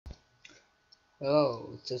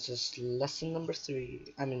Oh, this is lesson number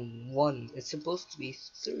 3. I mean 1. It's supposed to be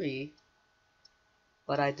 3,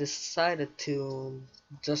 but I decided to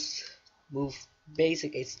just move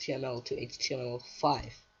basic HTML to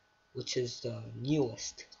HTML5, which is the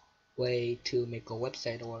newest way to make a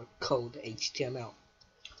website or code HTML.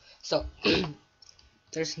 So,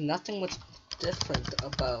 there's nothing much different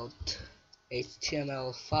about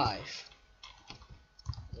HTML5.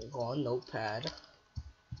 Go on Notepad.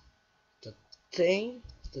 The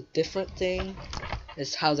the different thing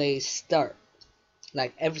is how they start.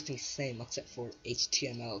 Like everything's the same except for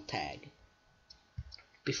HTML tag.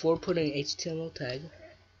 Before putting HTML tag,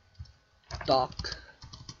 doc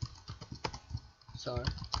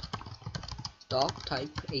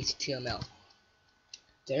type HTML.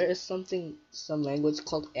 There is some language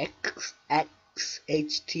called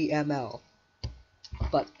XHTML,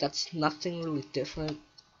 but that's nothing really different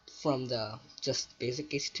from the just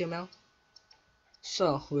basic HTML.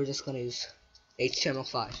 So we're just gonna use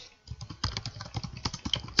HTML5.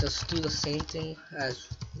 Just do the same thing as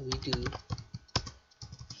we do.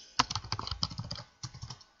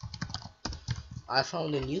 I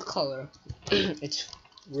found a new color. It's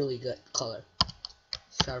really good color.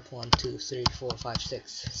 Sharp 1, 2, 3, 4, 5,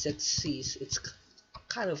 6. 6 C's. It's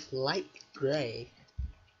kind of light gray,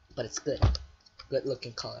 but it's good. Good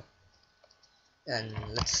looking color. And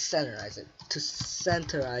let's centerize it. To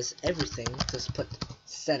centerize everything, just put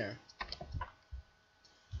center.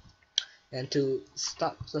 And to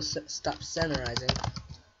stop centerizing,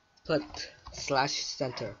 put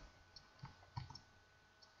 /center.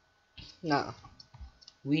 Now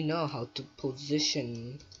we know how to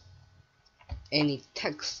position any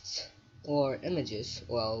text or images.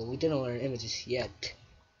 Well, we didn't learn images yet,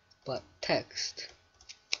 but text.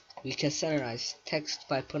 We can centerize text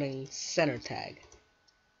by putting center tag.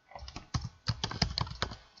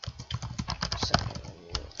 So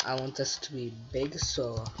I want this to be big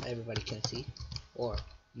so everybody can see, or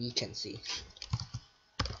we can see.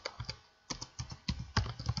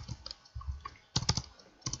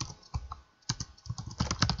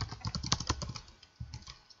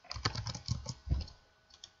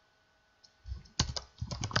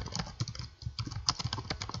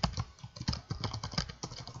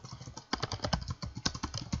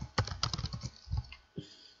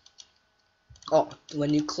 Oh,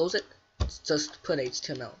 when you close it, just put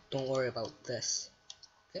HTML. Don't worry about this.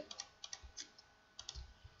 Okay.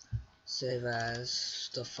 Save as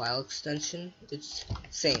the file extension. It's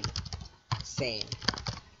same.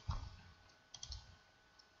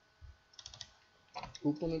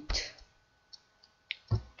 Open it.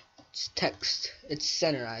 It's text. It's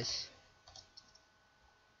centerized.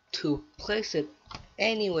 To place it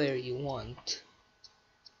anywhere you want,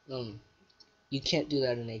 you can't do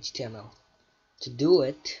that in HTML. To do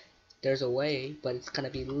it, there's a way, but it's gonna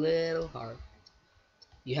be a little hard.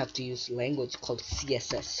 You have to use language called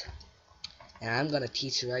CSS, and I'm gonna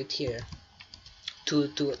teach you right here. To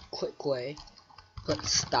do it quick way, put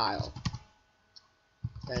style,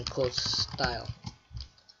 then close style.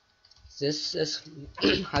 This is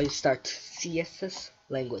how you start CSS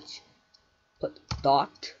language. Put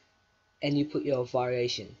dot, and you put your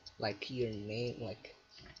variation, like your name,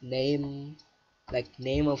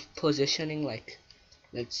 name of positioning. Like,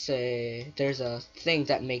 let's say there's a thing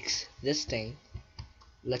that makes this thing.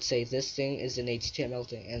 Let's say this thing is an HTML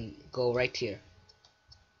thing, and go right here.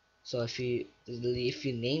 So if you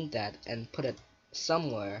name that and put it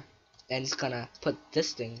somewhere, and it's gonna put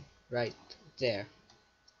this thing right there.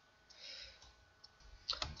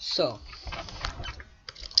 So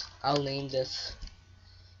I'll name this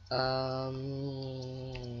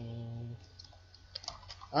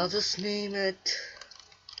I'll just name it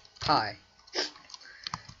hi,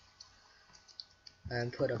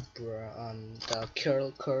 and put a on the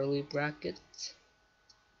curly brackets,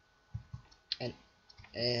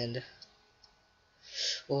 and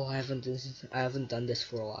oh, I haven't done this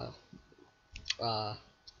for a while.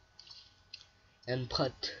 And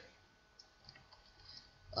put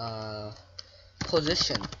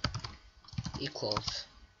position equals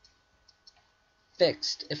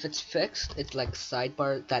fixed. If it's fixed, it's like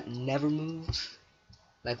sidebar that never moves.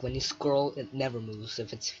 Like when you scroll, it never moves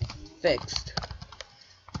if it's fixed.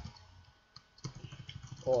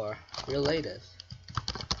 Or relative.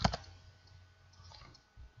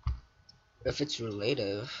 If it's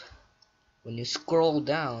relative, when you scroll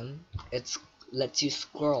down, it lets you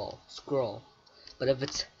scroll. But if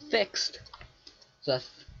it's fixed,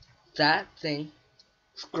 that thing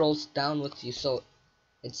scrolls down with you, so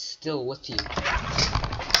it's still with you.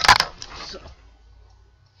 So,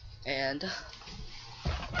 and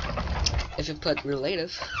if you put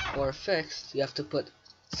relative or fixed, you have to put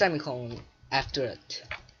semicolon after it,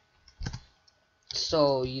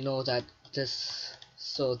 so you know that this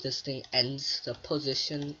thing ends the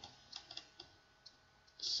position.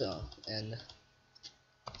 So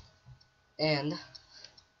and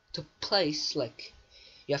to place, like,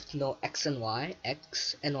 you have to know x and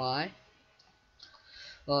y.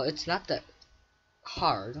 Well, it's not that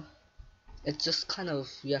hard. It's just kind of,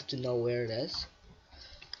 you have to know where it is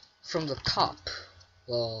from the top.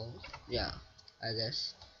 Well, yeah, I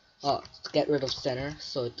guess. Oh, get rid of center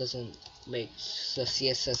so it doesn't make the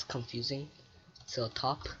CSS confusing. So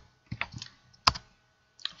top,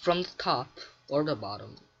 from the top or the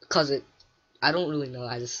bottom, because I don't really know,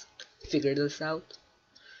 I just figured this out.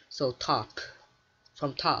 So top,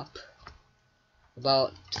 from top,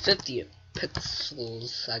 about 50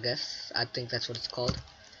 pixels, I guess. I think that's what it's called.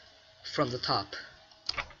 From the top,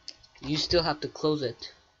 you still have to close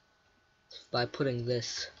it by putting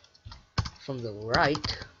this from the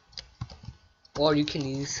right, or you can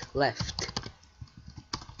use left.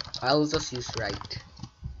 I'll just use right.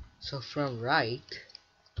 So from right,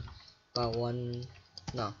 about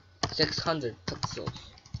 600 pixels,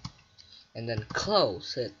 and then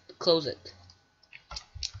close it.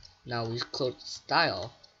 Now we close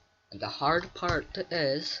style, and the hard part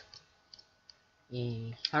is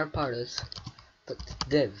put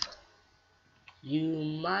div. You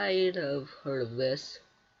might have heard of this,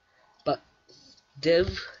 but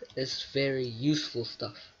div is very useful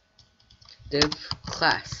stuff. Div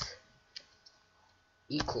class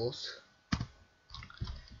equals,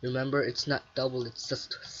 remember, it's not double, it's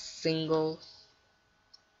just single.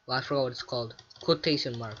 Well, I forgot what it's called.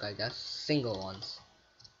 Quotation mark, I guess. Single ones,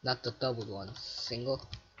 not the doubled ones. Single,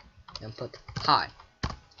 and put hi,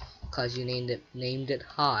 cause you named it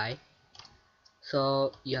hi.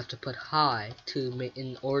 So you have to put hi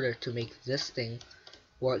in order to make this thing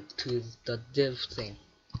work to the div thing.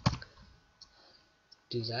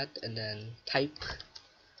 Do that, and then type,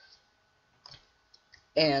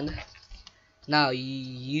 and now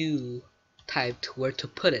you typed where to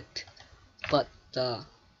put it, but the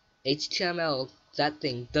HTML, that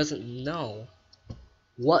thing, doesn't know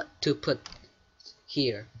what to put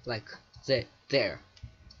here, like there.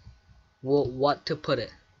 What to put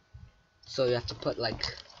it. So you have to put, like,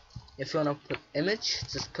 if you wanna put image,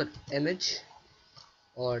 just put image,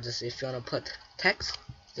 or just if you wanna put text,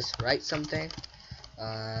 just write something.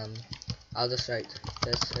 I'll just write,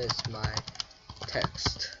 this is my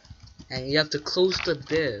text, and you have to close the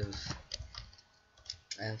div,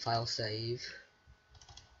 and file save,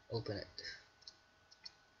 open it.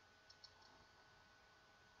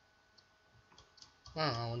 Oh,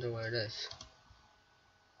 I wonder where it is.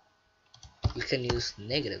 You can use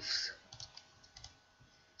negatives,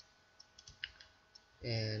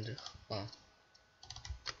 and oh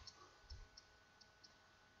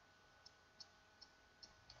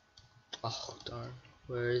darn,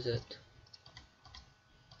 where is it?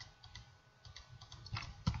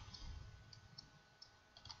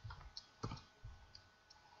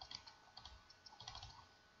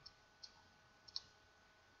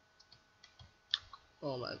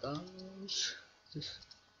 Oh my gosh. And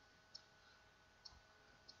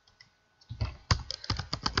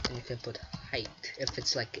you can put height if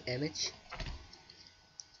it's like image,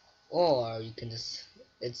 or you can just,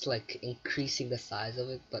 it's like increasing the size of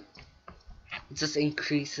it, but it just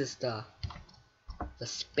increases the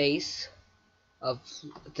space of,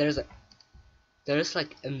 there's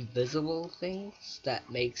like invisible things that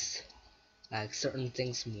makes like certain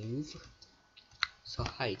things move. So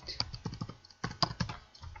height,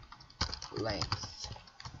 length,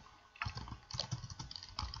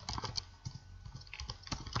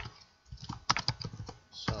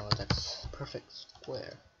 so that's perfect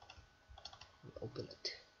square. Open it.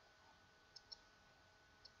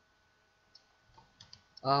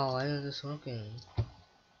 Oh, why isn't this working?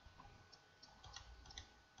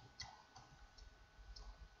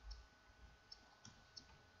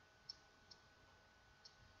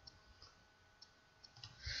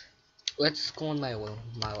 Let's go on my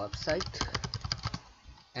website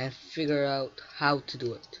and figure out how to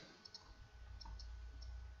do it.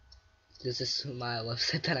 This is my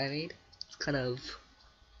website that I made. It's kind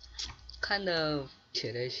of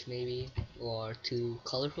kiddish maybe, or too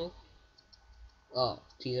colorful. Oh,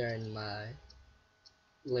 these are in my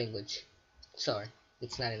language. Sorry,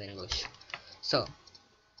 it's not in English. So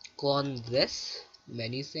go on this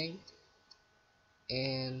menu thing,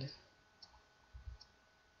 and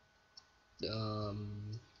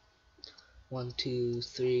 1 2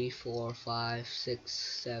 3 4 5 6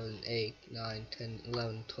 7 8 9 10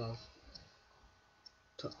 11 12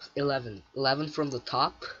 11 from the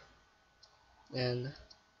top, and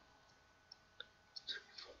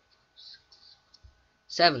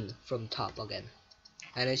 7 from top again,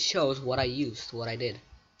 and it shows what I used, what I did.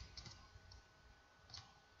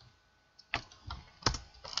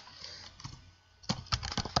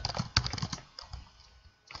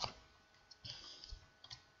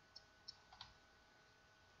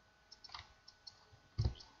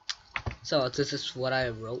 So this is what I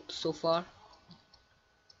wrote so far.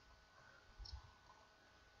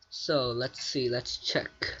 So let's see, let's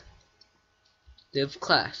check. Div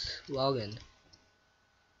class, login,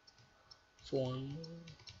 form,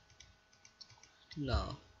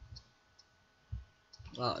 no.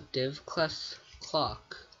 Div class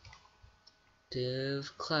clock,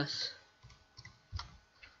 div class.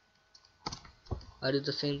 I did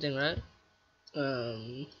the same thing, right?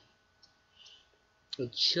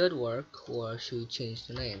 It should work, or should we change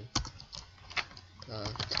the name?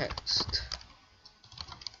 Text.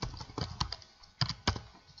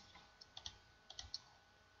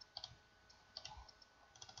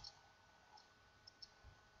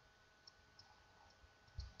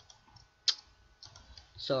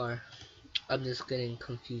 Sorry, I'm just getting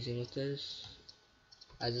confusing with this.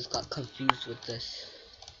 I just got confused with this.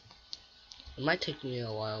 It might take me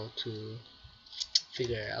a while to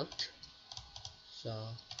figure it out. So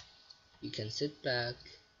you can sit back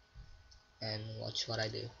and watch what I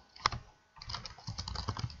do.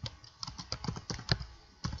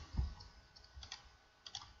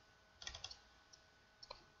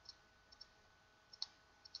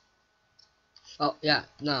 Oh yeah,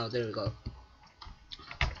 now there we go.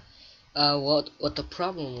 What the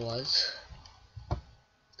problem was,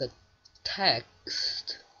 the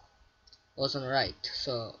text wasn't right.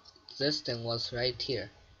 So this thing was right here,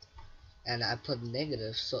 and I put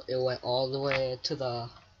negative, so it went all the way to the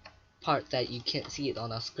part that you can't see it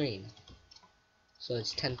on a screen. So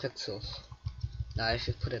it's 10 pixels. Now if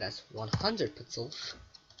you put it as 100 pixels,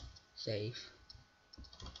 save,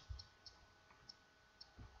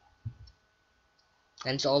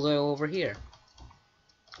 and it's all the way over here.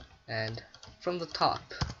 And from the top,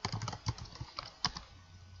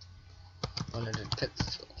 100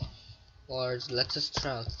 pixels, or let's just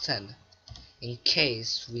try out 10, in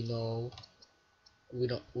case we know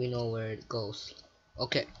where it goes.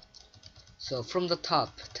 Okay, so from the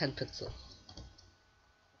top, 10 pixels,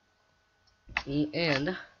 and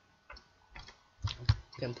you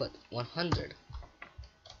can put 100.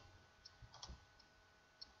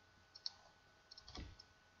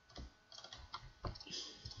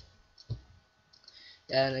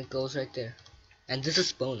 And it goes right there. And this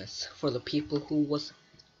is bonus for the people who was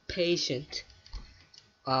patient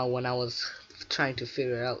when I was trying to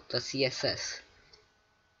figure out the CSS.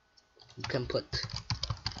 You can put,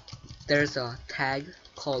 there's a tag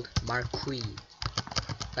called Marquee.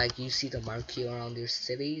 Like you see the marquee around your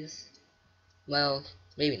cities. Well,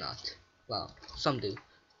 maybe not. Well, some do.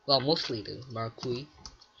 Well, mostly do. Marquee.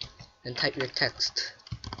 And type your text.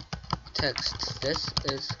 Text. This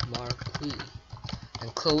is Marquee.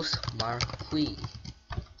 And close Marquee.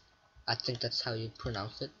 I think that's how you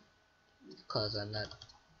pronounce it, because I'm not,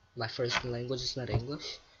 my first language is not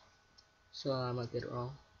English, so I might get it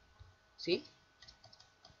wrong. See,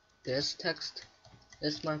 this text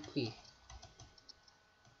is Marquee,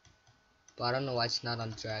 but I don't know why it's not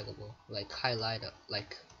undraggable. Like highlight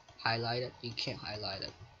it, you can't highlight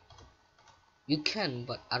it. You can,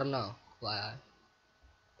 but I don't know why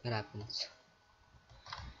that happens.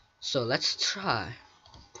 So let's try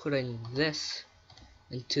putting this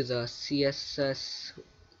into the CSS,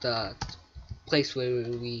 the place where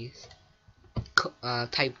we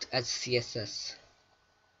typed as CSS.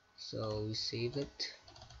 So we saved it.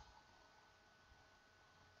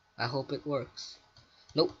 I hope it works.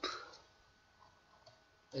 Nope.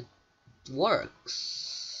 It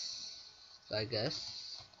works, I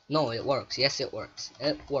guess. No, it works. Yes, it works.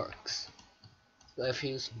 It works. So if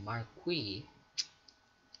you use Marquee,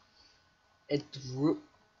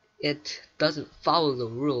 it doesn't follow the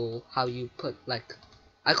rule how you put, like,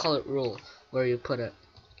 I call it rule, where you put it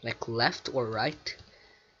like left or right.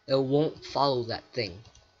 It won't follow that thing.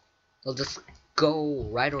 They'll just go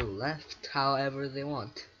right or left however they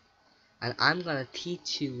want. And I'm gonna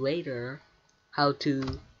teach you later how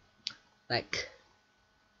to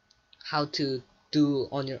do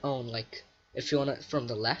on your own, like if you want it from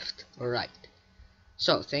the left or right.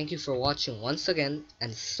 So thank you for watching once again,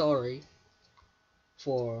 and sorry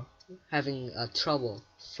for having trouble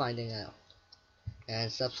finding out.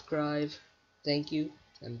 And subscribe. Thank you,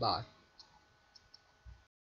 and bye.